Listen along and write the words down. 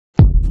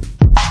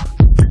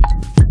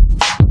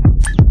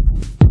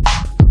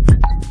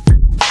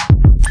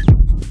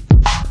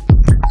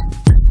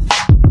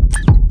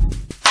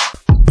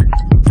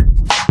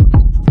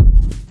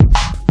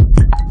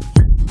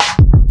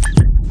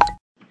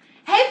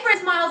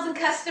and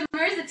customers,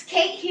 it's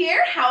Kate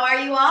here. How are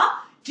you all?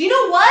 Do you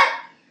know what?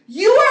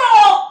 You are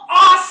all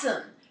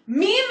awesome.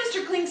 Me and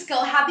Mr.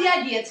 Klingskull had the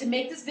idea to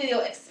make this video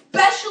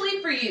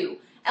especially for you.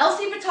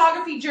 LC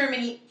Photography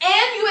Germany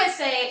and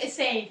USA is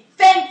saying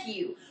thank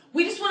you.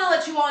 We just want to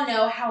let you all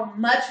know how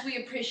much we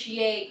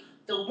appreciate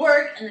the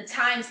work and the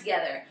time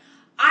together.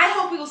 I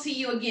hope we will see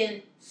you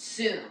again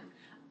soon.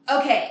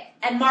 Okay,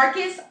 and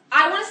Marcus,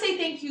 I want to say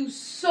thank you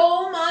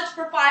so much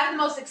for 5 of the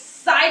most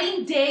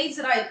exciting days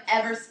that I've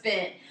ever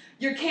spent.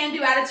 Your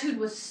can-do attitude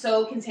was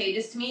so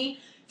contagious to me.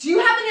 Do you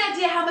have any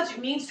idea how much it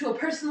means to a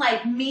person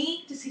like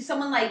me to see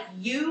someone like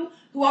you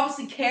who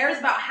obviously cares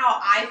about how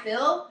I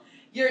feel?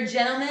 You're a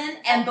gentleman,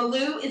 and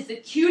Baloo is the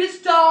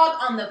cutest dog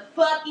on the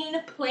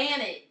fucking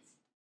planet.